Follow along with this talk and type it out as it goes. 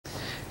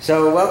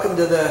So welcome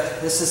to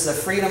this is the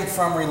freedom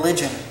from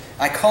religion.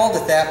 I called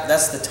it that,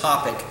 that's the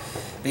topic,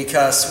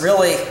 because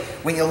really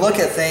when you look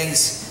at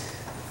things,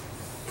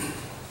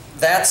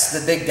 that's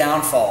the big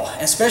downfall.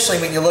 And especially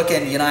when you look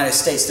in the United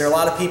States, there are a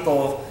lot of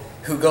people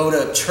who go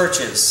to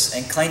churches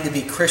and claim to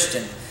be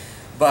Christian,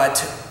 but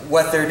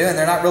what they're doing,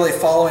 they're not really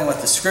following what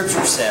the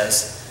Scripture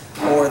says,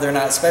 or they're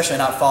not, especially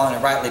not following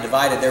it rightly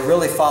divided. They're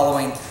really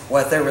following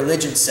what their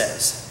religion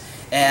says.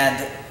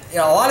 And you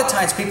know, a lot of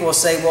times people will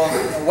say,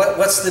 well,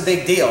 what's the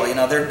big deal? You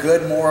know, they're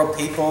good, moral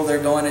people, they're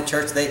going to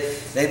church,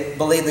 they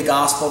believe the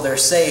gospel, they're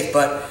saved.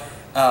 But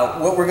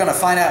what we're going to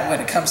find out when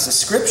it comes to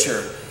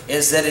Scripture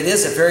is that it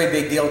is a very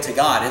big deal to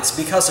God. It's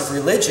because of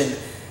religion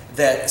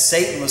that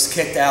Satan was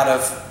kicked out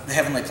of the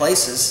heavenly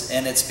places,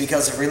 and it's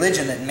because of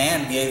religion that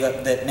man gave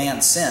up, that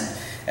man sinned.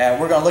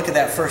 We're going to look at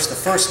that first. The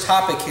first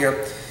topic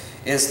here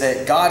is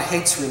that God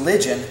hates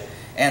religion,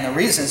 and the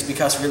reason is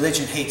because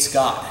religion hates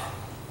God.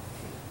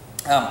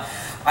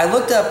 I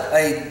looked up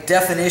a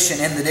definition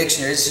in the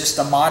dictionary. It's just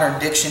a modern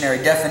dictionary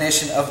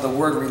definition of the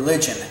word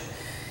religion.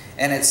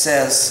 And it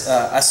says,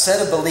 a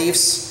set of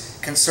beliefs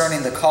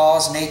concerning the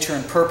cause, nature,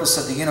 and purpose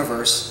of the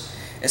universe,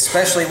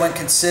 especially when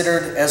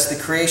considered as the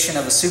creation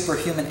of a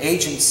superhuman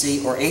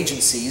agency or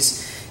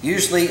agencies,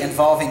 usually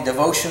involving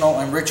devotional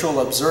and ritual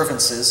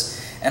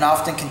observances, and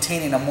often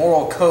containing a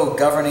moral code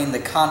governing the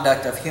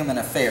conduct of human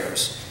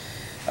affairs.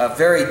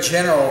 Very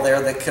general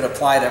there that could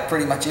apply to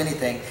pretty much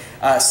anything.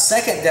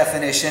 Second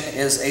definition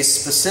is a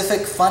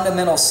specific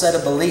fundamental set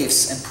of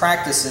beliefs and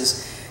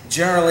practices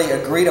generally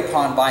agreed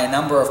upon by a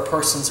number of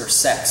persons or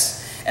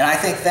sects. And I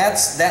think that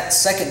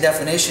second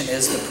definition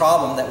is the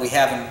problem that we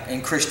have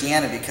in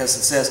Christianity, because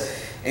it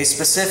says a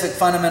specific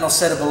fundamental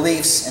set of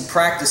beliefs and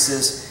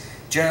practices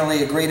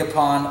generally agreed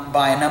upon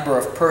by a number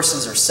of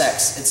persons or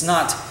sects. It's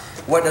not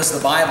what does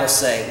the Bible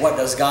say, what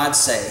does God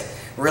say.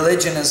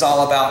 Religion is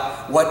all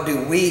about what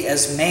do we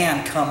as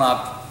man come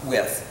up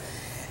with.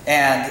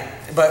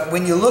 But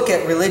when you look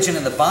at religion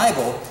in the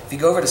Bible, if you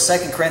go over to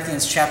 2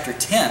 Corinthians chapter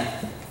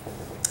 10,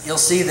 you'll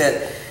see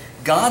that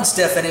God's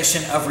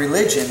definition of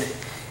religion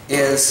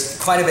is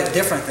quite a bit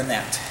different than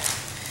that.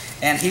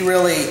 And he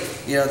really,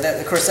 you know,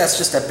 of course that's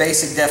just a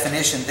basic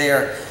definition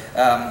there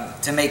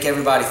to make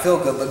everybody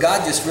feel good, but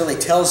God just really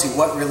tells you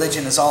what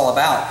religion is all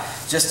about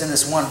just in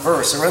this one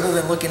verse. So rather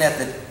than looking at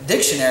the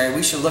dictionary,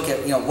 we should look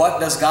at, you know,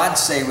 what does God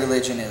say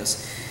religion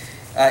is.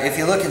 If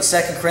you look in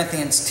 2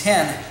 Corinthians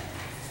 10,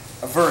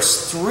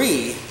 verse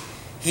 3,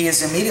 he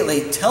is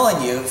immediately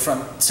telling you from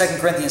 2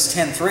 Corinthians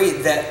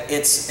 10:3 that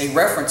it's a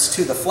reference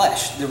to the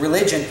flesh. The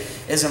religion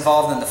is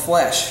involved in the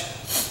flesh.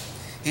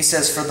 He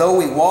says, for though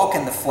we walk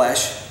in the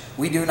flesh,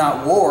 we do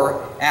not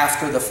war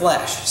after the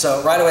flesh.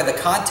 So right away the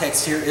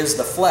context here is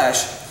the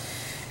flesh.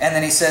 And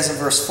then he says in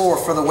verse 4,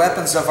 for the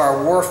weapons of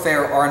our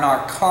warfare are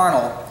not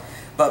carnal,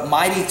 but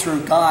mighty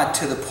through God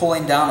to the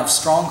pulling down of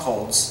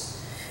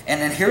strongholds. And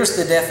then here's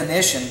the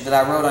definition that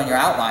I wrote on your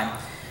outline.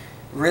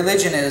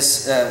 Religion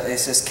is, it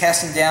says,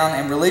 casting down,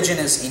 and religion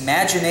is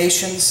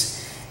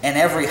imaginations and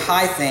every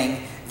high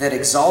thing that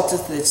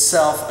exalteth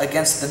itself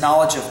against the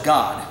knowledge of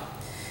God.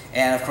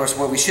 And of course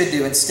what we should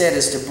do instead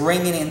is to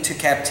bring into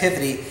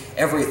captivity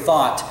every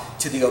thought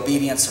to the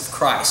obedience of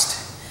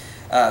Christ.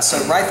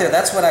 So right there,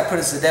 that's what I put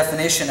as the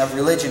definition of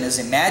religion, is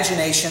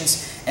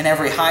imaginations and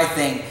every high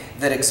thing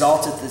that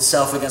exalteth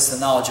itself against the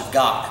knowledge of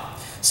God.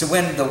 So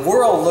when the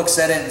world looks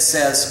at it and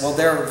says, well,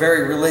 they're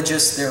very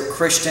religious, they're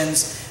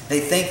Christians, they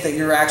think that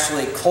you're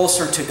actually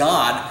closer to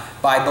God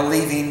by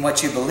believing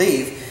what you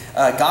believe,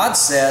 God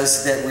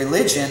says that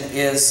religion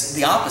is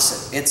the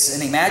opposite. It's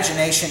an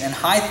imagination and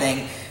high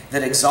thing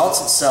that exalts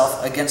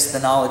itself against the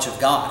knowledge of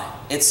God.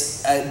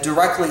 It's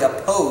directly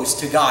opposed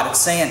to God.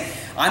 It's saying,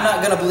 I'm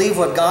not going to believe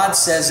what God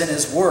says in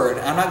His Word.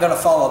 I'm not going to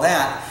follow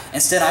that.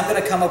 Instead, I'm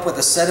going to come up with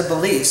a set of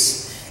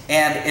beliefs,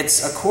 and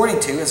it's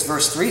according to, as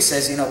verse 3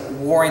 says, you know,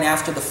 warring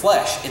after the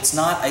flesh. It's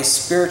not a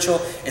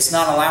spiritual, it's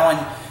not allowing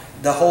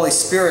the Holy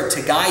Spirit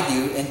to guide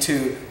you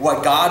into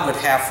what God would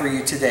have for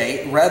you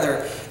today.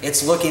 Rather,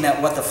 it's looking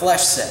at what the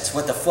flesh says,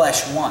 what the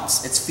flesh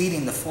wants. It's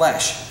feeding the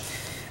flesh.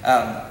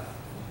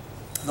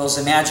 Those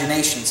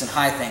imaginations and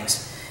high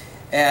things.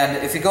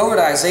 And if you go over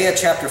to Isaiah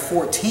chapter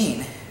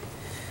 14,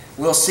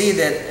 we'll see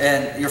that,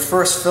 and your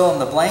first fill in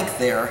the blank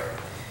there,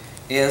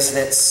 is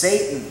that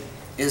Satan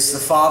is the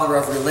father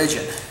of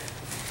religion.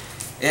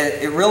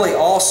 It really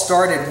all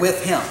started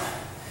with him.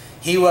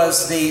 He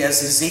was the,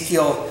 as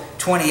Ezekiel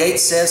 28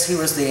 says, he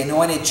was the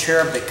anointed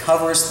cherub that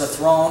covers the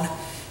throne.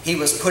 He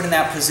was put in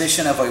that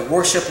position of a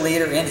worship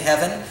leader in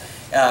heaven.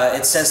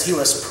 It says he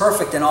was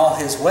perfect in all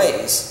his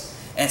ways.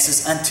 And it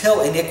says,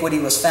 until iniquity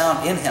was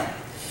found in him.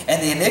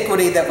 And the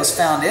iniquity that was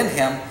found in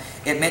him,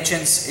 it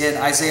mentions in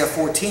Isaiah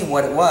 14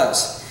 what it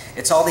was.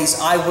 It's all these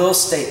I will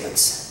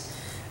statements.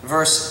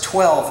 Verse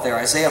 12 there,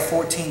 Isaiah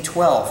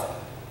 14:12.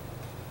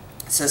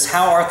 It says,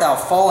 how art thou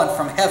fallen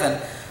from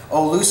heaven,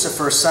 O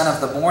Lucifer, son of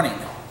the morning?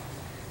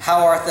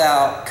 How art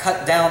thou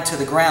cut down to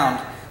the ground,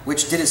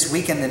 which didst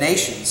weaken the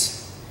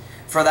nations?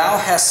 For thou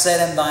hast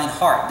said in thine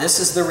heart, this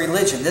is the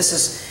religion, this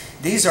is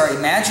These are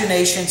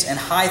imaginations and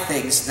high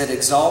things that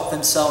exalt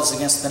themselves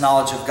against the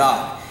knowledge of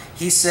God.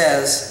 He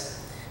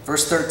says,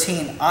 verse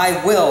 13,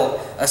 I will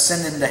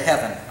ascend into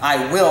heaven.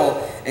 I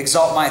will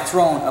exalt my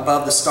throne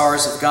above the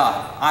stars of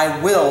God. I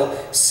will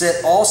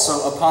sit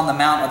also upon the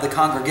mount of the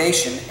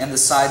congregation in the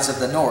sides of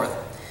the north.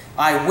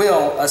 I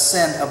will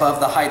ascend above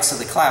the heights of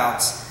the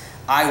clouds.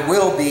 I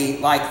will be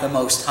like the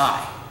Most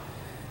High.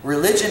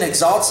 Religion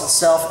exalts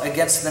itself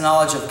against the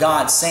knowledge of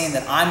God, saying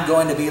that I'm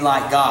going to be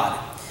like God.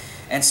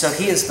 And so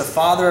he is the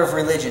father of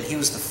religion. He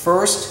was the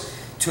first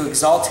to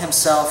exalt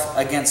himself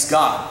against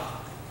God.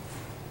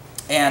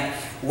 And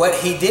what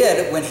he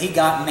did when he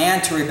got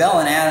man to rebel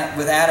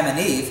with Adam and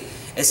Eve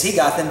is he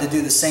got them to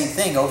do the same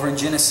thing over in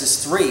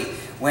Genesis 3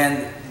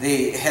 when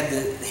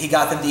he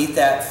got them to eat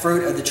that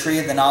fruit of the tree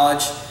of the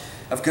knowledge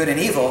of good and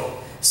evil.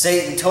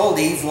 Satan told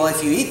Eve, well,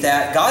 if you eat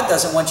that, God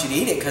doesn't want you to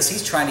eat it because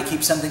he's trying to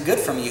keep something good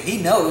from you.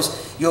 He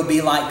knows you'll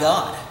be like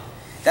God.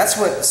 That's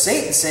what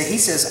Satan said. He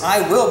says,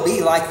 I will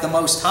be like the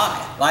Most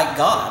High, like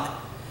God.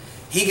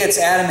 He gets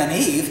Adam and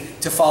Eve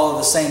to follow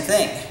the same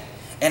thing.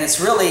 And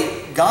it's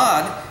really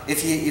God,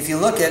 if you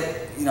look at,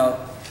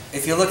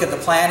 if you look at the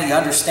plan and you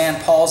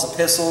understand Paul's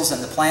epistles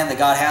and the plan that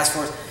God has for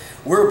us,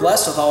 we're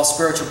blessed with all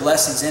spiritual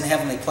blessings in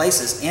heavenly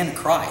places in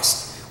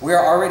Christ. We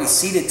are already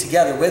seated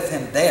together with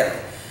him there.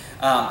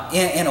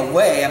 In a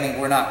way, I mean,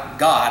 we're not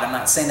God, I'm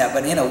not saying that,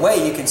 but in a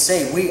way you can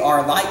say we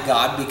are like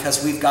God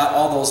because we've got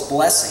all those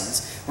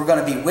blessings. We're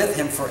going to be with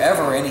him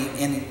forever in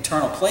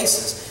eternal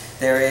places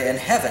there in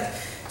heaven.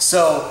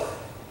 So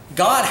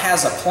God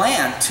has a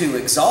plan to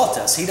exalt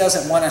us. He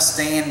doesn't want us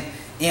staying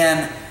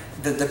in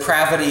the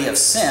depravity of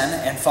sin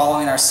and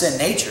following our sin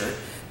nature.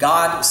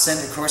 God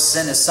sent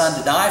his Son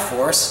to die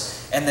for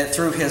us, and that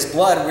through his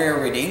blood we are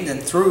redeemed,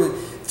 and through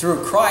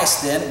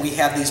Christ then we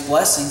have these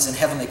blessings in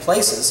heavenly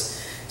places.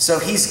 So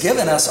he's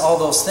given us all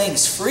those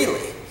things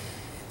freely.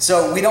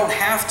 So we don't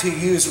have to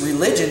use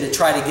religion to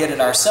try to get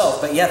it ourselves,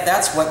 but yet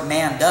that's what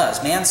man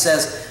does. Man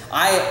says,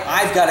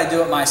 I've got to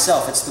do it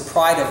myself. It's the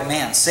pride of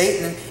man.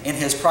 Satan in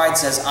his pride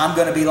says, I'm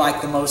going to be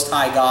like the Most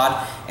High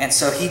God, and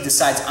so he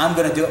decides, I'm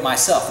going to do it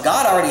myself.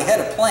 God already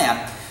had a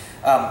plan.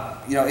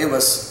 It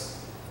was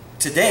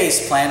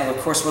today's plan,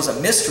 of course, was a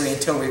mystery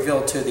until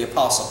revealed to the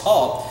Apostle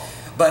Paul.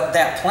 But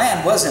that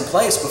plan was in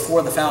place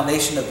before the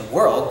foundation of the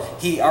world.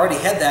 He already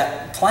had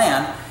that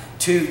plan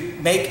to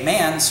make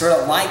man sort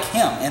of like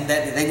him, and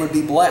that they would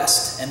be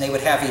blessed and they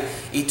would have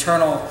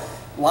eternal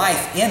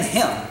life in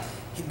him.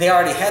 They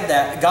already had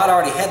that. God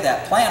already had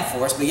that plan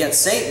for us, but yet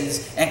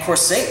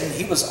Satan,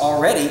 he was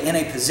already in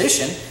a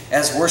position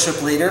as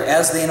worship leader,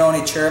 as the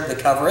anointed cherub that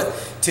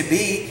covereth, to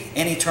be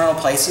in eternal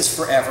places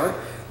forever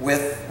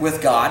with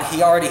God.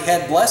 He already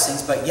had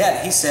blessings, but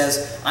yet he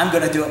says, I'm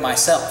going to do it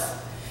myself.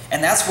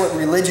 And that's what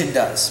religion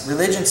does.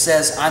 Religion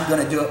says, I'm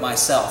going to do it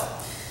myself.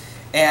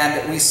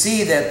 And we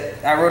see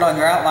that, I wrote on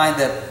your outline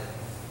that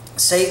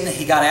Satan,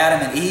 he got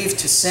Adam and Eve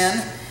to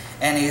sin,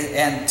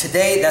 and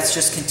today that's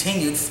just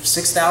continued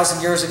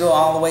 6,000 years ago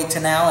all the way to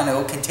now, and it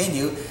will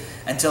continue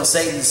until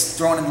Satan's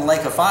thrown in the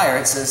lake of fire.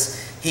 It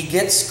says he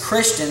gets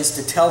Christians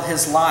to tell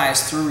his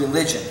lies through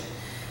religion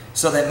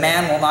so that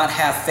man will not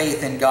have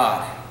faith in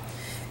God.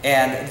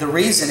 And the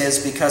reason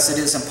is because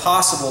it is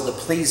impossible to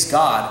please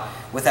God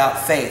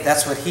without faith.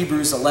 That's what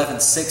Hebrews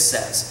 11:6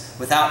 says.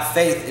 Without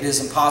faith it is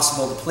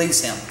impossible to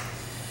please him.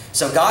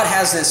 So God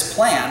has this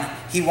plan.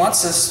 He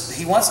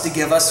wants to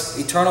give us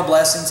eternal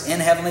blessings in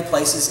heavenly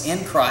places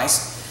in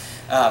Christ.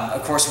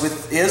 Of course,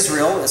 with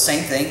Israel, the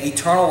same thing,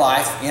 eternal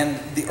life in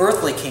the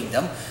earthly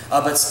kingdom,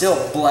 but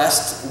still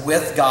blessed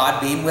with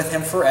God, being with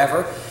him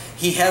forever.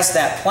 He has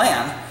that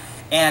plan,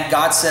 and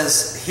God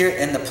says here,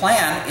 and the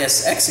plan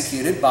is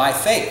executed by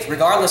faith.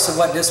 Regardless of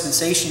what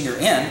dispensation you're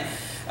in,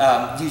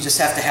 you just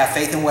have to have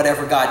faith in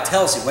whatever God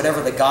tells you.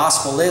 Whatever the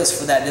gospel is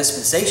for that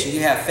dispensation, you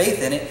have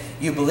faith in it,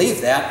 you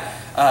believe that.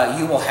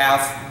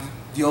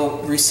 You'll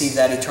receive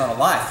that eternal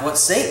life. What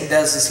Satan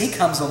does is he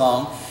comes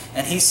along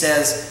and he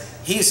says,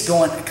 he's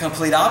going the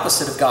complete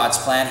opposite of God's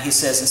plan. He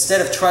says,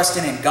 instead of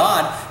trusting in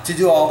God to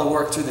do all the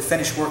work through the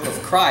finished work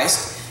of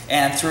Christ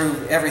and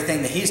through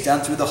everything that he's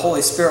done, through the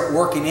Holy Spirit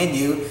working in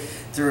you,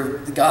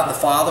 through God the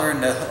Father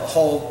and the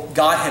whole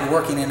Godhead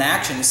working in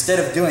action, instead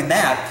of doing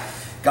that,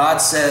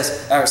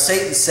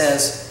 Satan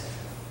says,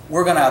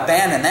 we're going to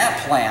abandon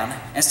that plan.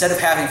 Instead of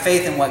having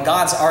faith in what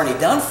God's already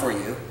done for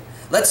you,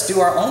 let's do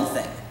our own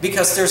thing.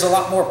 Because there's a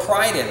lot more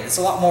pride in it. It's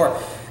a lot more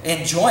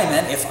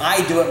enjoyment if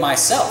I do it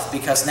myself.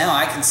 Because now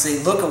I can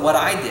say, look at what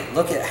I did.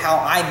 Look at how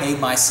I made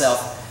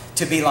myself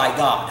to be like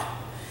God.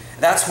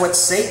 That's what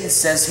Satan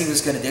says he was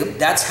going to do.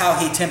 That's how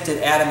he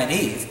tempted Adam and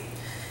Eve.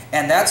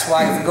 And that's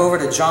why if we go over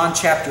to John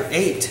chapter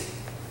 8,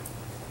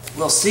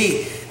 we'll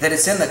see that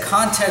it's in the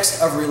context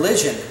of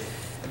religion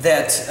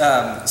that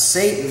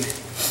Satan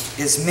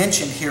is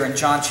mentioned here in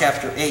John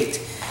chapter 8.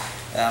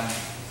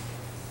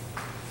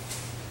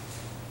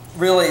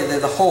 Really,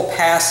 the whole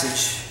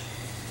passage,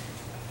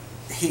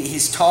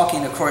 he's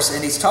talking, of course,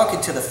 and he's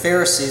talking to the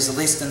Pharisees, at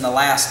least in the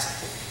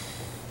last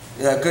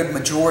good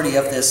majority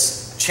of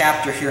this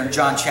chapter here in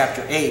John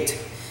chapter 8.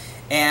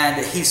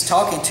 And he's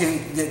talking to,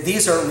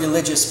 these are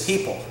religious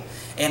people.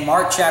 In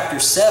Mark chapter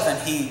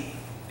 7,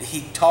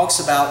 he talks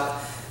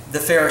about the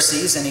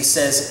Pharisees, and he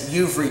says,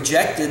 you've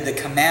rejected the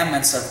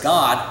commandments of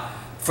God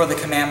for the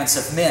commandments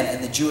of men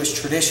and the Jewish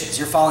traditions.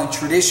 You're following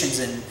traditions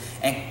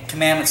and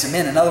commandments of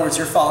men. In other words,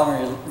 you're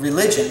following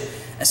religion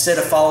instead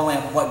of following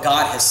what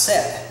God has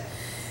said.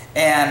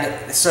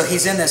 And so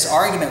he's in this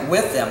argument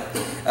with them.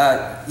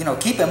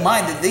 Keep in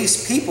mind that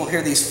these people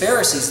here, these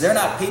Pharisees, they're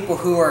not people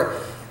who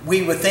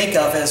we would think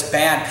of as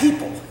bad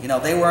people.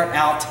 They weren't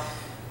out,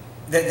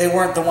 they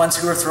weren't the ones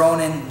who were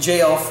thrown in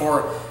jail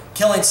for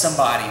killing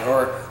somebody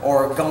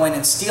or going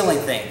and stealing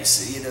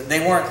things. They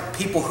weren't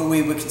people who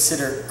we would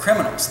consider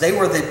criminals. They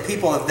were the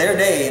people of their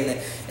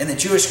day in the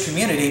Jewish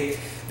community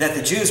that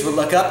the Jews would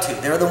look up to.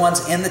 They're the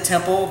ones in the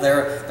temple.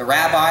 They're the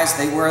rabbis.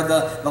 They wear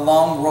the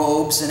long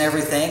robes and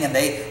everything, and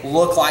they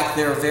look like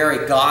they're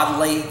very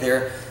godly.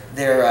 They're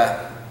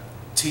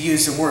to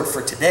use the word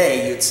for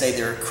today, you'd say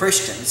they're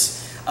Christians.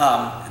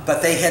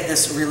 But they had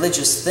this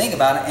religious thing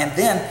about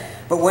it.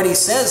 But what he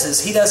says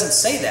is he doesn't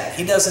say that.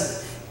 He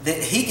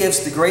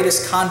gives the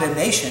greatest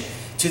condemnation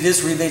to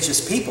this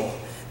religious people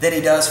that he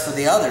does for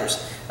the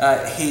others.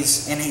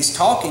 He's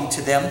talking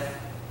to them,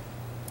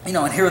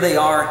 and here they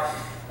are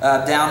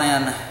down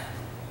in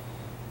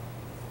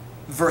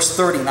verse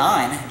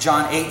 39,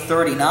 John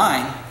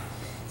 8:39.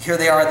 Here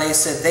they are.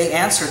 They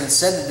answered and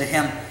said to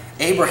him,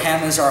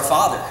 Abraham is our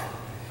father.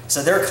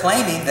 So they're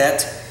claiming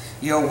that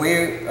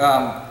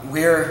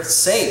we're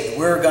saved.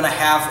 We're going to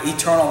have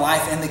eternal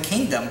life in the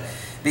kingdom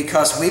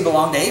because we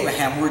belong to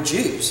Abraham. We're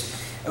Jews.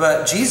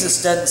 But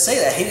Jesus doesn't say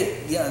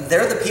that.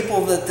 They're the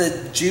people that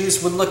the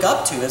Jews would look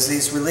up to as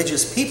these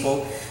religious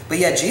people. But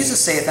yet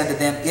Jesus saith unto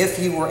them, if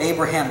you were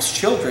Abraham's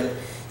children,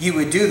 you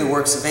would do the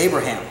works of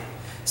Abraham.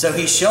 So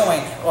he's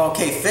showing,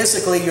 okay,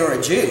 physically you're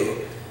a Jew,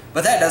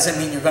 but that doesn't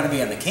mean you're going to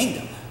be in the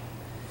kingdom.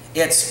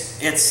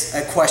 It's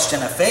a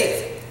question of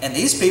faith. And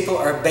these people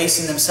are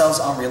basing themselves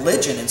on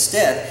religion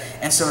instead.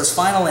 And so his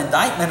final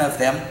indictment of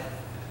them,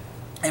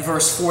 in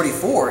verse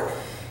 44,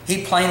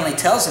 he plainly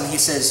tells them, he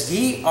says,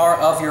 ye are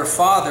of your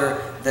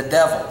father the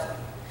devil,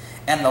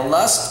 and the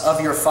lust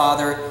of your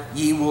father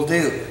ye will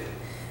do.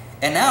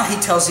 And now he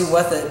tells you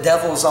what the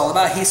devil is all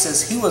about. He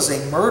says he was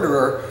a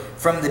murderer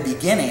from the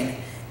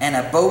beginning, and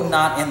abode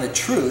not in the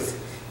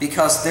truth,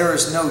 because there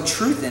is no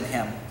truth in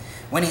him.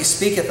 When he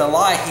speaketh a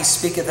lie, he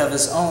speaketh of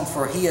his own,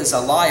 for he is a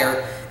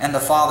liar and the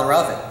father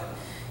of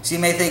it. So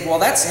you may think, well,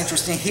 that's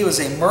interesting. He was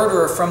a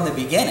murderer from the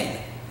beginning.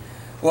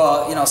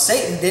 Well,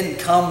 Satan didn't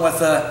come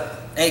with a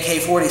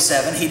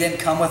AK-47. He didn't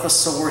come with a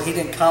sword. He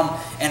didn't come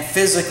and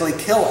physically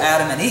kill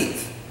Adam and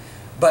Eve.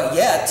 But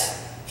yet,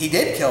 he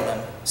did kill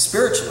them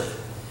spiritually.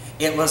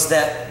 It was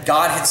that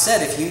God had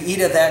said, if you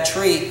eat of that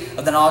tree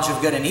of the knowledge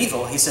of good and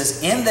evil, he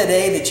says, in the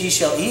day that ye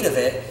shall eat of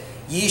it,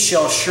 ye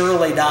shall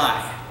surely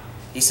die.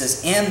 He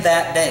says, in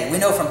that day. We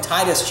know from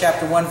Titus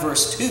chapter 1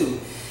 verse 2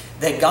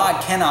 that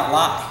God cannot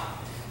lie.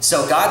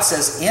 So God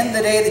says, in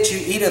the day that you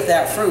eat of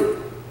that fruit,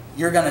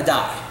 you're going to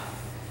die.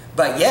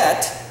 But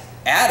yet,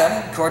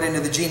 Adam, according to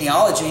the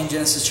genealogy in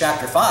Genesis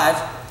chapter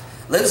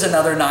 5, lives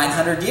another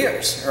 900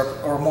 years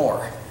or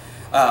more.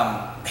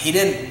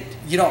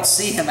 You don't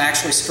see him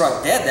actually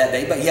struck dead that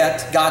day, but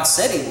yet God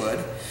said he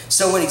would.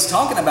 So what he's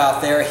talking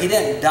about there, he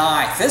didn't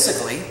die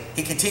physically.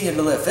 He continued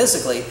to live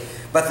physically.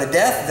 But the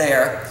death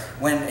there,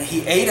 when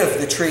he ate of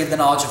the tree of the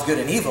knowledge of good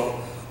and evil,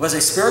 was a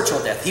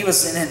spiritual death. He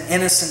was in an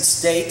innocent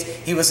state.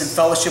 He was in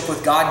fellowship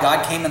with God.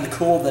 God came in the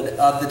cool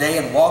of the day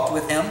and walked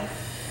with him.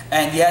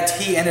 And yet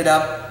he ended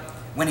up,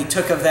 when he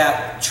took of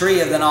that tree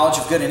of the knowledge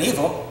of good and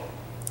evil,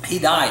 he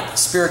died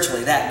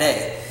spiritually that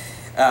day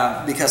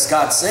because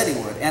God said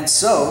he would. And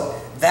so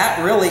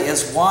that really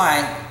is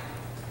why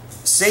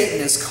Satan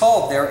is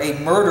called there a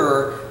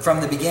murderer from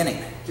the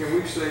beginning. Can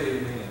we say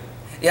amen?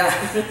 Yeah.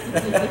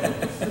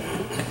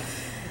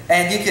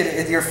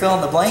 And your fill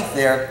in the blank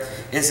there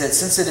is that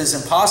since it is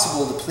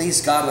impossible to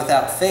please God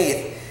without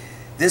faith,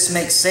 this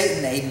makes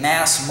Satan a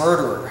mass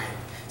murderer.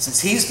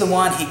 Since he's the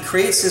one, he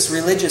creates this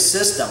religious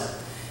system,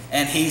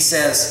 and he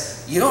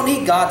says, you don't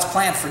need God's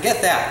plan,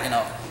 forget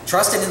that.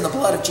 Trusting in the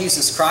blood of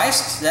Jesus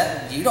Christ,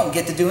 that you don't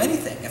get to do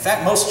anything. In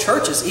fact, most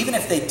churches, even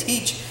if they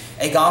teach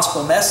a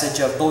gospel message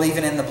of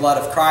believing in the blood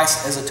of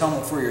Christ as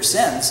atonement for your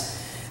sins,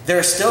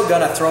 they're still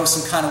going to throw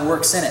some kind of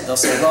works in it. They'll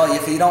say, well,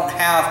 if you don't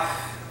have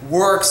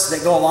works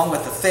that go along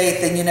with the faith,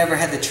 then you never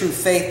had the true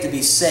faith to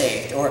be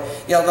saved. Or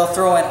they'll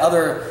throw in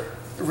other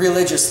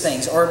religious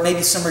things, or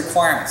maybe some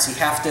requirements. You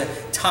have to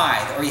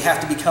tithe, or you have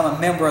to become a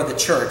member of the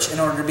church in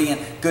order to be in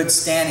good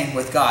standing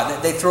with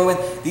God. They throw in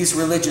these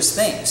religious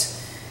things.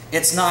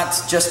 It's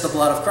not just the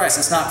blood of Christ.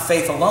 It's not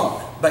faith alone.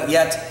 But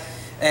yet,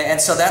 and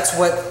so that's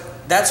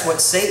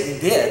what Satan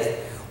did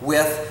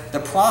with the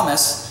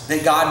promise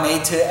that God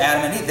made to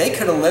Adam and Eve. They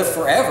could have lived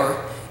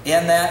forever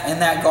in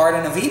that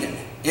Garden of Eden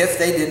if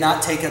they did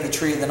not take of the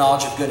tree of the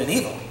knowledge of good and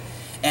evil.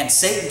 And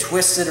Satan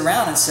twists it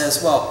around and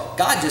says, well,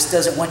 God just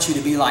doesn't want you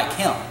to be like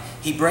him.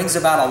 He brings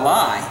about a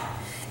lie,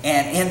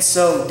 and in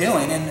so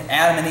doing, and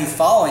Adam and Eve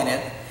following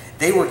it,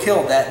 they were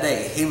killed that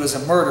day. He was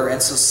a murderer.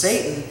 And so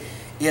Satan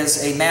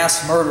is a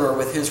mass murderer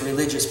with his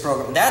religious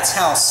program. That's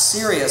how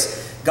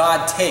serious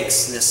God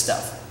takes this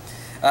stuff.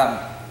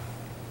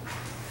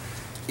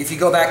 If you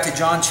go back to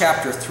John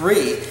chapter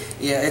 3,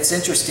 yeah, it's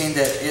interesting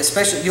that,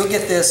 especially, you'll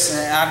get this,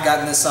 and I've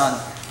gotten this on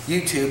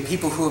YouTube,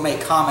 people who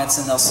make comments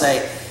and they'll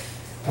say,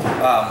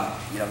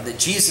 that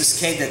Jesus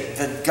came, that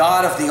the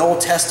God of the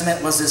Old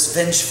Testament was this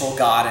vengeful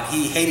God, and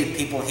he hated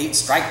people, he'd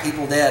strike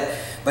people dead.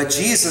 But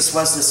Jesus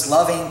was this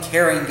loving,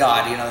 caring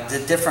God, the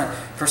different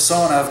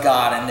persona of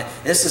God, and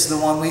this is the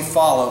one we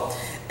follow.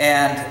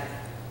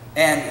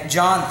 And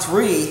John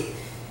 3,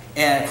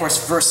 and of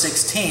course verse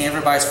 16,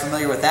 everybody's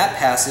familiar with that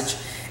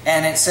passage.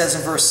 And it says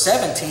in verse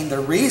 17, the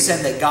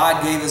reason that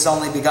God gave his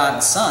only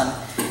begotten Son,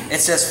 it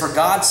says, for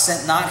God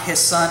sent not his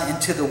Son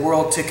into the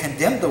world to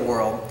condemn the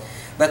world,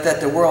 but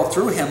that the world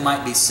through him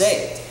might be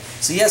saved.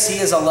 So yes, he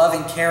is a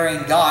loving,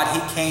 caring God.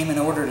 He came in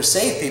order to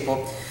save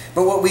people.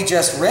 But what we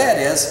just read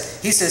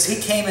is, he says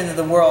he came into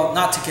the world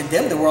not to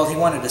condemn the world, he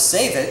wanted to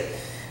save it.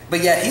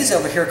 But yet he's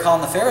over here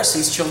calling the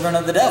Pharisees children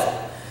of the devil.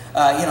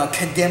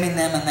 Condemning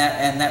them in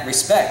that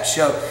respect.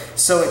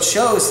 So it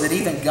shows that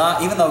even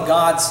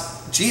though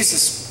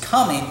Jesus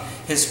coming,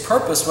 his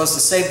purpose was to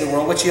save the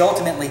world, which he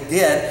ultimately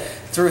did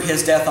through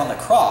his death on the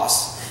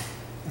cross,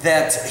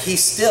 that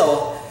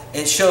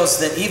it shows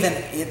that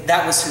even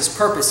that was his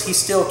purpose, he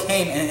still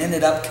came and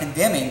ended up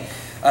condemning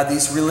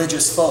these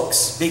religious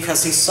folks,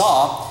 because he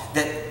saw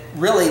that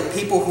really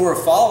people who were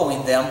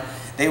following them,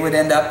 they would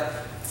end up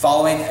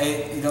following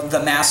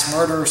the mass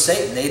murderer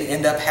Satan. They'd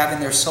end up having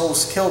their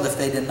souls killed if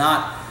they did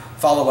not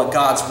follow what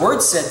God's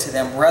word said to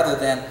them, rather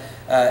than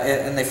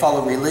and they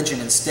follow religion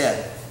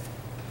instead.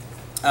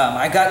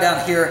 I got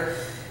down here,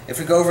 if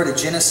we go over to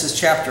Genesis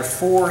chapter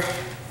 4.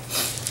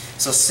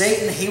 So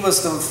Satan, he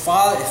was the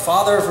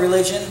father of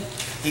religion.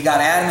 He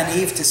got Adam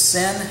and Eve to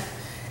sin,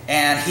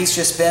 and he's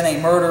just been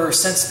a murderer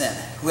since then.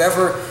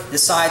 Whoever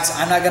decides,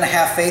 I'm not going to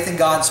have faith in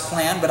God's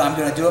plan, but I'm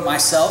going to do it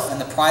myself in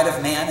the pride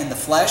of man, in the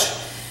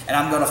flesh, and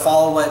I'm going to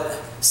follow what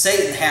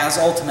Satan has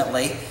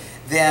ultimately,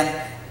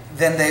 then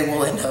they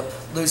will end up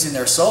losing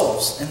their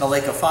souls in the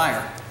lake of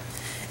fire.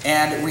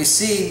 And we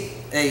see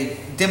a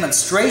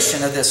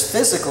demonstration of this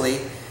physically,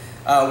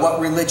 what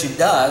religion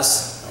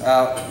does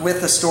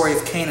with the story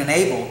of Cain and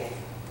Abel.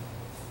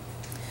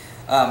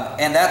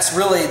 And that's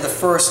really the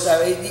first,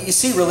 you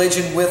see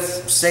religion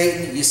with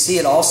Satan, you see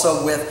it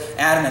also with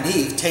Adam and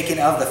Eve, taking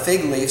of the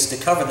fig leaves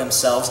to cover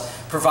themselves,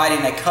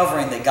 providing a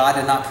covering that God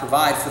did not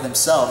provide for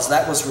themselves.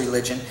 That was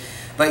religion.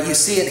 But you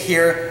see it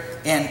here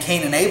in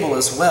Cain and Abel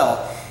as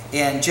well.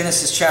 In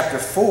Genesis chapter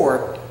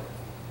 4,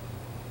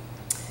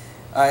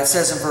 it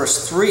says in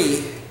verse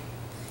 3,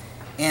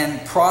 in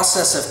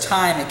process of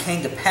time it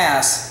came to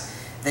pass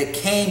that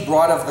Cain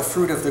brought of the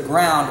fruit of the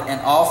ground an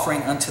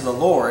offering unto the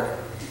Lord.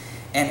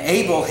 And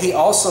Abel he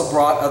also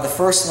brought of the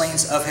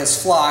firstlings of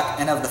his flock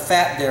and of the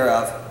fat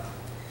thereof.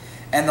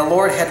 And the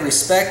Lord had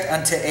respect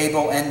unto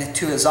Abel and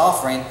to his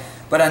offering,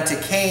 but unto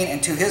Cain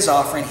and to his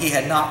offering he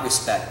had not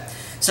respect.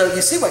 So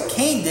you see what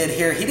Cain did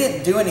here. He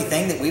didn't do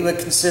anything that we would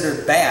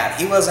consider bad.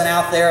 He wasn't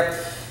out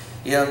there,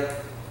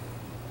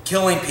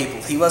 killing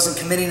people. He wasn't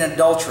committing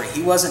adultery.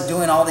 He wasn't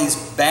doing all these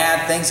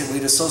bad things that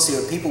we'd associate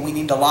with people we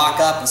need to lock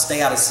up and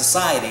stay out of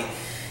society.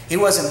 He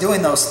wasn't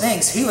doing those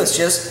things. He was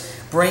just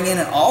bringing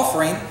an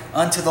offering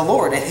unto the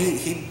Lord. And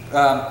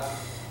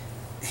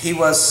he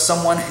was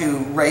someone who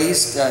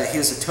raised, he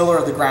was a tiller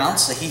of the ground,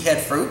 so he had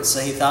fruit. So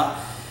he thought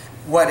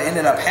what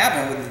ended up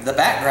happening with the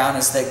background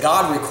is that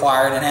God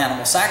required an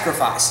animal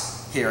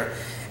sacrifice here.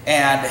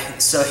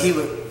 And so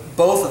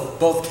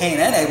both Cain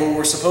and Abel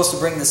were supposed to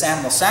bring this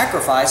animal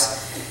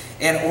sacrifice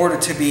in order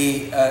to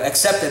be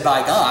accepted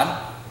by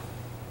God.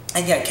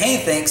 And yet Cain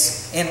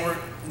thinks in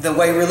the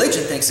way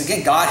religion thinks.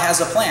 Again, God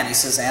has a plan. He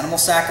says animal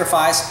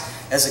sacrifice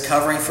as a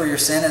covering for your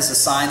sin, as a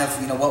sign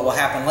of what will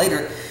happen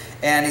later.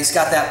 And he's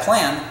got that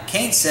plan.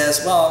 Cain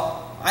says, well,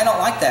 I don't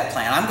like that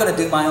plan. I'm going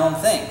to do my own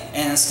thing.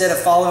 And instead of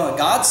following what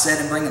God said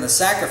and bringing the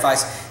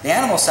sacrifice, the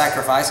animal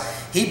sacrifice,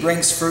 he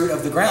brings fruit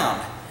of the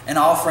ground, an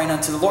offering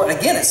unto the Lord.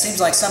 Again, it seems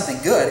like something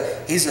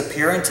good. He's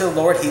appearing to the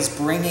Lord. He's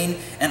bringing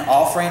an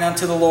offering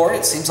unto the Lord.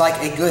 It seems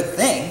like a good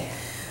thing.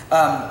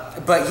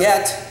 But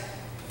yet,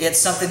 it's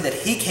something that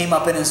he came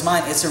up in his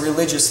mind. It's a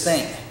religious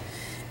thing.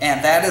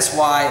 And that is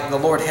why the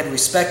Lord had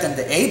respect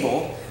unto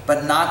Abel,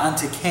 but not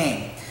unto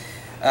Cain.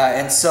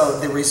 And so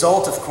the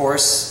result, of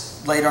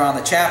course, later on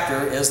in the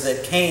chapter, is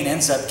that Cain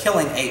ends up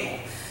killing Abel.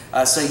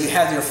 So you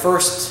have your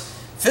first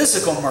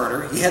physical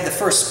murder. You had the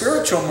first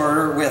spiritual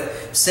murder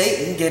with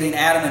Satan getting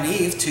Adam and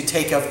Eve to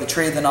take of the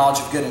tree of the knowledge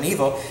of good and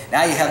evil.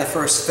 Now you have the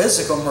first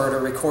physical murder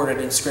recorded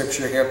in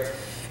Scripture here,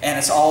 and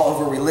it's all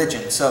over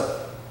religion.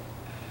 So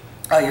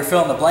your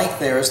fill in the blank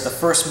there is the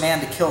first man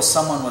to kill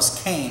someone was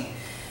Cain,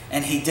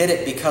 and he did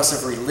it because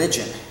of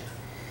religion.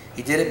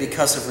 He did it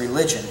because of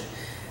religion.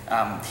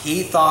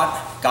 He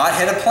thought God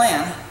had a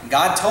plan.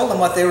 God told him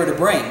what they were to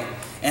bring.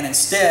 And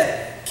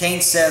instead,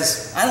 Cain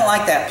says, I don't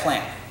like that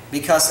plan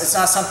because it's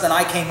not something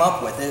I came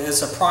up with.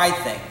 It's a pride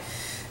thing.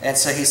 And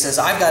so he says,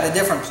 I've got a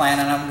different plan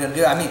and I'm going to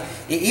do it. I mean,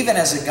 even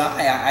as a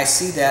guy, I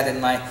see that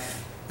in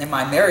in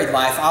my married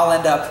life,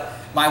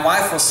 my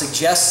wife will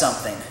suggest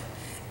something,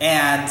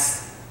 and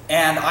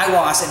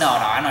I say, no,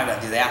 I'm not going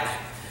to do that.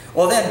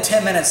 Well, then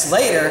 10 minutes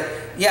later,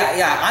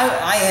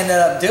 I ended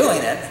up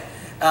doing it.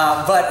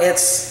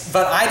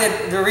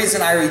 The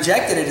reason I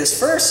rejected it as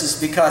first is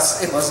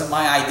because it wasn't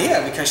my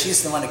idea, because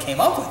she's the one that came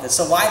up with it.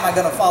 So why am I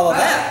going to follow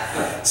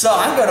that? So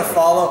I'm going to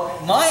follow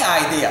my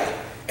idea.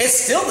 It's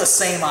still the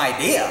same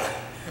idea,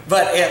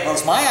 but it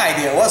was my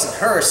idea, it wasn't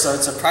hers, so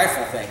it's a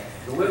prideful thing.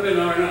 The women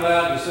aren't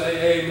allowed to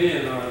say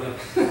amen, are they?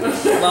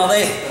 Well,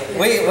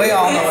 we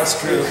all know it's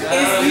true.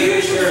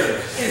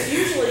 It's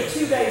usually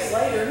 2 days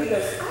later, he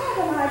goes, I have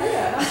an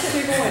idea. And I'm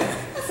sitting there going,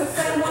 that's the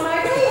same one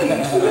I gave you 2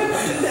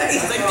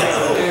 days ago.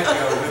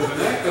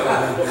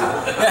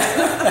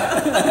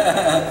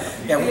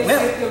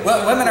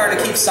 Women are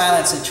to keep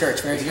silence in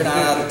church. You're not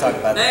allowed to talk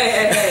about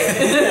that.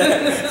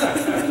 Hey.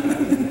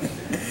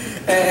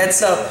 And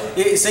so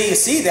you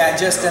see that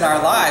just in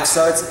our lives.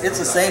 So it's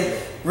the same.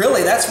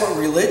 Really, that's what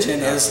religion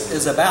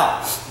is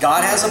about.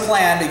 God has a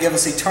plan to give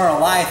us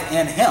eternal life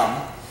in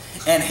Him,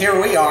 and here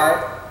we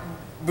are.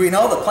 We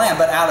know the plan,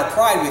 but out of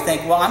pride, we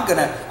think, well, I'm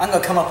gonna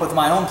come up with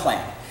my own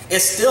plan.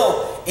 It's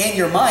still in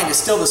your mind. It's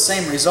still the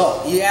same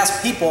result. You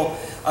ask people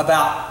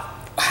about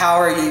how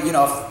are you. You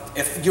know,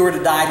 if you were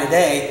to die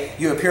today,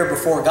 you appear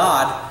before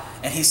God,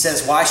 and He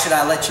says, why should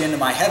I let you into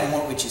my heaven?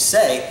 What would you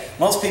say?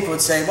 Most people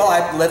would say, well,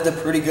 I've lived a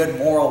pretty good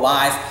moral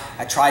life.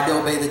 I tried to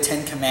obey the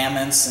 10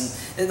 Commandments.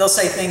 And they'll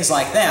say things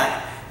like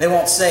that. They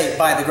won't say,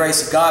 by the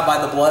grace of God, by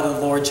the blood of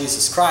the Lord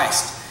Jesus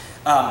Christ.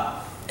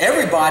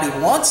 Everybody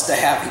wants to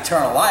have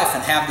eternal life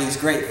and have these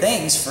great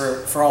things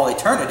for all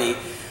eternity.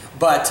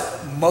 But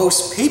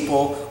most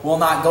people will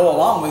not go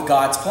along with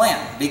God's plan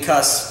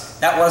because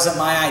that wasn't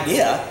my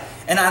idea.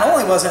 And not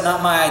only was it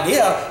not my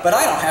idea, but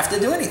I don't have to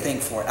do anything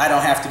for it. I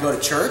don't have to go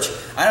to church.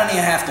 I don't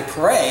even have to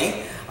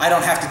pray. I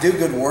don't have to do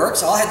good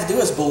works. All I have to do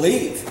is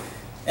believe.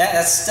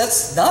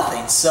 That's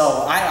nothing.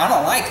 So I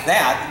don't like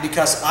that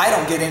because I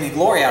don't get any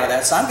glory out of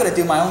that. So I'm going to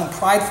do my own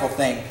prideful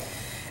thing.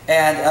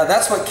 And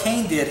that's what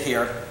Cain did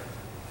here.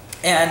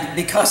 And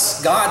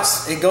because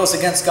it goes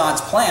against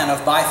God's plan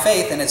of by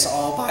faith, and it's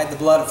all by the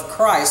blood of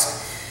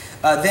Christ,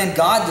 then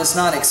God does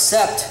not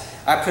accept,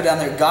 I put down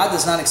there, God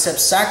does not accept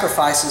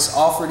sacrifices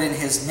offered in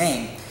His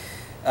name.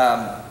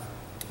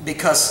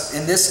 Because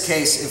in this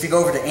case, if you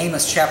go over to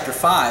Amos chapter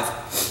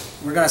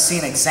 5, we're going to see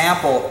an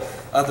example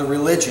of the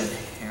religion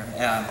here.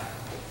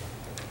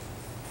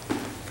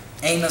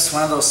 Amos,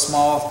 one of those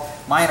small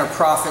minor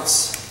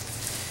prophets.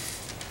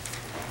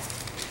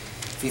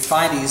 If you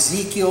find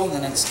Ezekiel,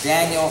 then it's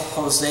Daniel,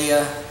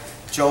 Hosea,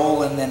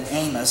 Joel, and then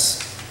Amos.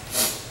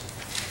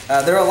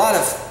 There are a lot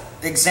of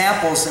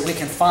examples that we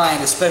can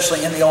find,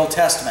 especially in the Old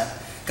Testament.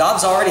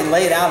 God's already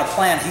laid out a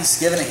plan. He's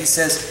given it. He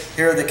says,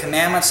 here are the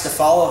commandments to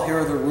follow. Here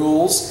are the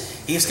rules.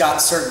 He's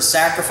got certain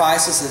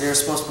sacrifices that they're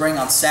supposed to bring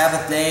on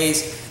Sabbath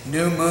days,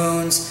 new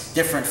moons,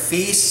 different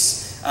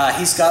feasts.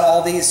 He's got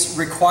all these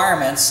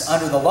requirements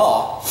under the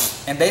law.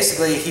 And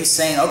basically, He's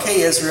saying,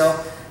 okay,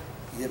 Israel,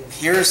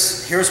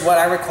 here's what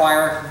I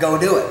require. Go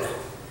do it.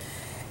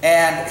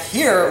 And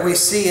here we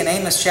see in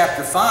Amos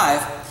chapter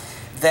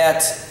 5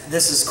 that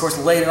this is, of course,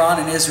 later on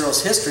in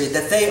Israel's history,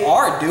 that they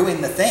are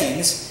doing the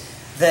things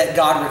that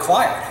God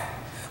required.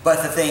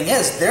 But the thing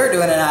is, they're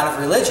doing it out of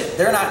religion.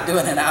 They're not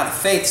doing it out of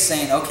faith,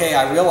 saying, okay,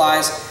 I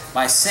realize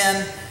my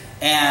sin,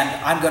 and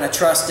I'm going to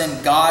trust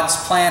in God's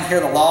plan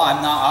here, the law.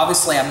 I'm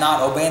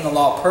not obeying the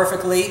law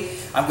perfectly.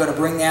 I'm going to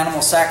bring the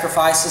animal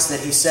sacrifices that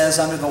He says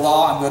under the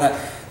law. I'm going to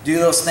do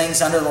those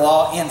things under the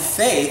law in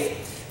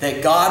faith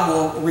that God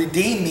will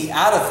redeem me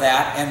out of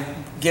that and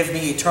give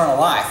me eternal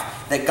life.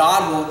 That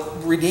God will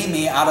redeem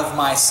me out of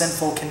my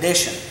sinful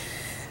condition.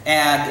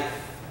 And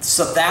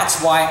so that's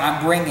why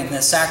I'm bringing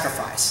this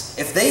sacrifice.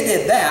 If they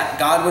did that,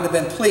 God would have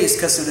been pleased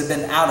because it would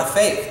have been out of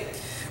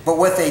faith. But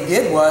what they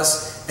did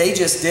was, they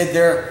just did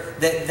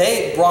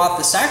they brought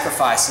the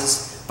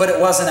sacrifices, but it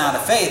wasn't out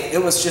of faith.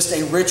 It was just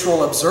a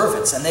ritual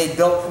observance. And they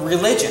built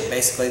religion,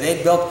 basically.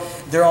 They built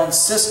their own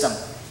system.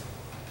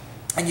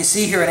 And you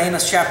see here in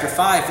Amos chapter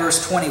 5,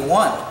 verse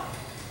 21,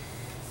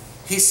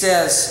 He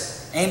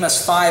says,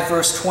 Amos 5,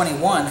 verse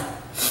 21,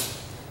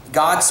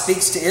 God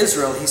speaks to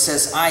Israel. He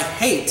says,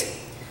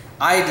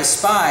 I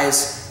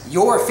despise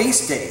your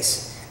feast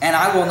days, and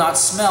I will not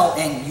smell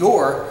in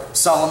your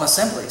solemn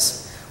assemblies.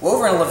 Well,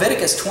 over in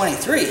Leviticus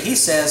 23, He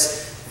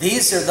says,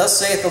 thus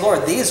saith the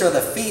Lord, these are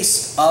the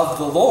feasts of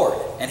the Lord.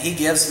 And He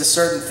gives the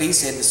certain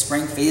feasts. He had the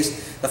spring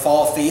feast, the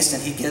fall feast,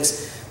 and He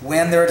gives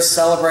when they're to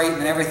celebrate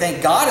and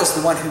everything. God is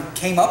the one who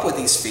came up with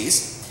these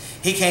feasts.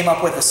 He came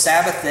up with the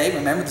Sabbath day.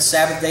 Remember the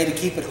Sabbath day to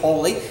keep it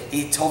holy.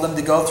 He told them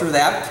to go through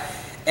that.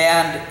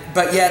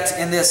 But yet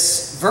in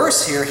this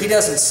verse here, He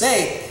doesn't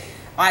say,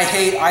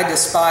 I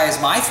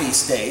despise my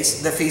feast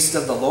days, the feast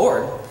of the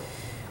Lord.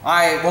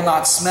 I will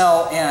not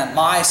smell in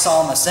my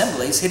solemn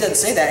assemblies. He doesn't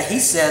say that. He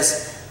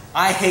says,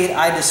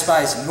 I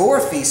despise your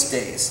feast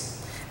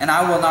days, and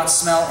I will not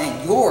smell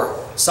in your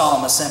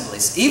solemn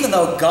assemblies. Even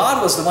though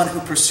God was the one who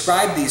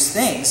prescribed these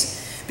things,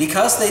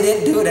 because they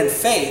didn't do it in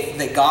faith,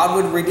 that God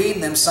would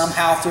redeem them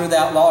somehow through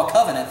that law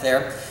covenant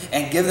there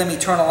and give them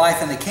eternal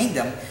life in the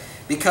kingdom.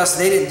 Because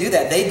they didn't do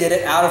that. They did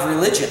it out of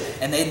religion,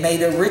 and they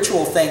made a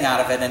ritual thing out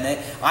of it. And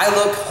I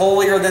look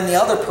holier than the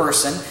other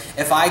person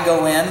if I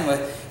go in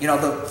with,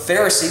 the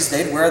Pharisees,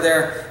 they'd wear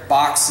their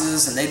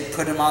boxes, and they'd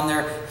put them on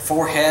their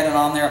forehead and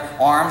on their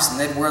arms, and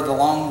they'd wear the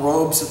long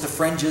robes with the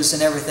fringes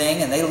and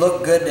everything, and they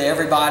look good to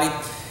everybody.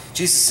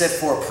 Jesus said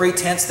for a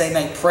pretense they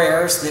make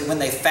prayers, that when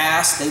they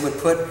fast they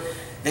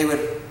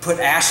would put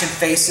ashen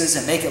faces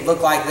and make it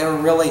look like they were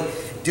really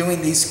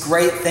doing these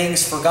great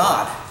things for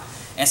God.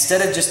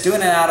 Instead of just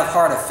doing it out of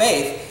heart of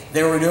faith,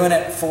 they were doing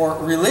it for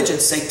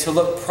religion's sake, to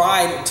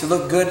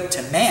look good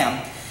to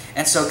man.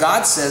 And so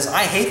God says,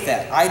 I hate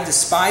that. I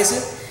despise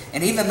it.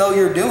 And even though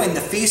you're doing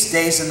the feast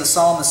days and the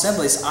solemn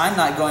assemblies, I'm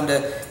not going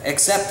to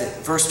accept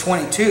it. Verse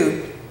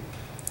 22,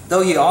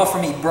 though ye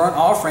offer me burnt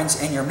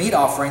offerings and your meat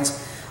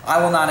offerings,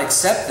 I will not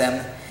accept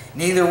them,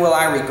 neither will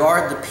I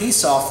regard the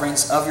peace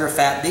offerings of your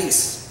fat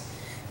beasts.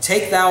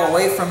 Take thou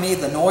away from me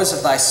the noise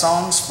of thy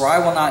songs, for I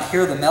will not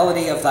hear the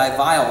melody of thy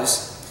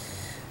viols.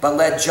 But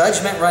let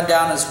judgment run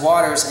down as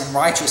waters, and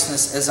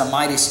righteousness as a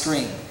mighty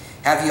stream.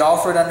 Have ye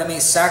offered unto me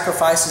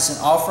sacrifices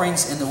and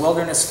offerings in the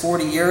wilderness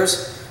 40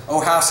 years,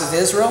 O house of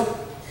Israel?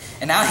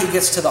 And now he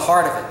gets to the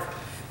heart of it.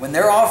 When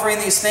they're offering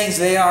these things,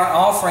 they are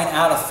offering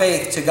out of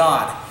faith to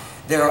God.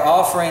 They're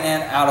offering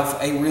it out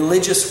of a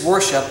religious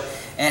worship.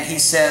 And he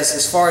says,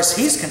 as far as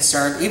he's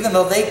concerned, even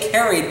though they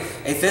carried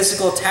a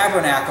physical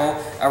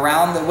tabernacle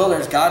around the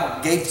wilderness,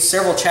 God gave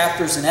several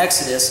chapters in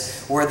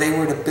Exodus where they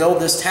were to build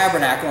this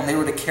tabernacle and they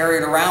were to carry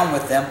it around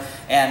with them,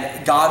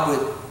 and God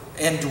would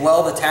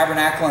indwell the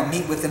tabernacle and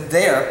meet with them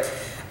there.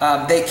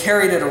 They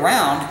carried it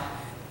around.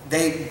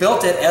 They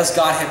built it as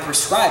God had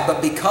prescribed,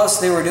 but because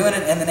they were doing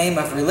it in the name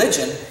of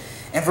religion,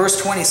 in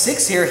verse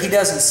 26 here, he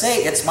doesn't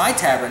say it's my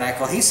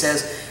tabernacle. He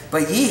says,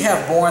 but ye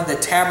have borne the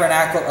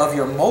tabernacle of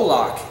your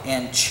Moloch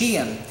and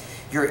Chiam,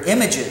 your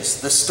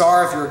images, the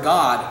star of your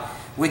God,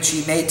 which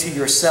ye made to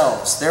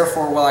yourselves.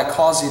 Therefore will I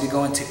cause you to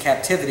go into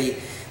captivity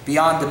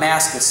beyond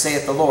Damascus,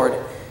 saith the Lord,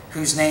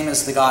 whose name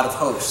is the God of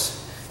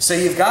hosts. So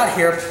you've got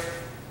here,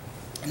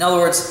 in other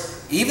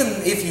words, even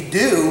if you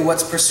do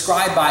what's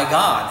prescribed by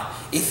God,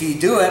 if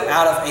you do it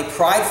out of a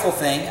prideful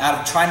thing, out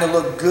of trying to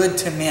look good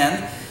to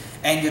men,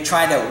 and you're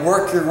trying to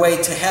work your way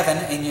to heaven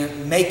and you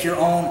make your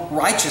own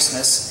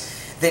righteousness,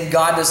 then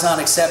God does not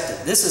accept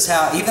it. This is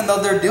how, even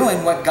though they're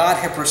doing what God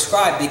had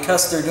prescribed,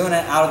 because they're doing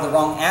it out of the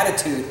wrong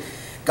attitude,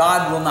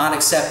 God will not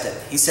accept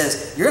it. He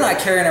says, you're not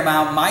carrying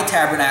around my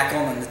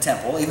tabernacle in the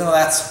temple, even though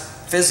that's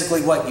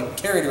physically what you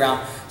carried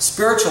around.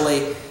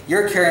 Spiritually,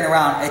 you're carrying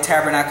around a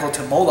tabernacle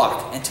to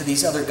Moloch and to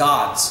these other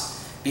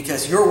gods,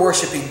 because you're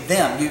worshiping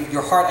them.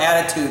 Your heart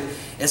attitude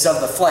is of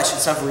the flesh.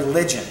 It's of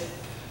religion.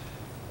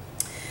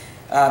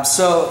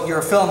 So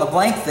your fill in the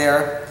blank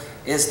there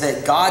is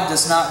that God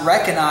does not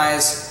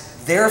recognize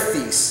their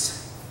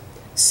feasts,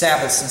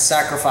 Sabbaths, and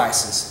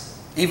sacrifices,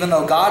 even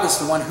though God is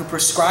the one who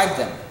prescribed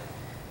them.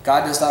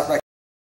 God does not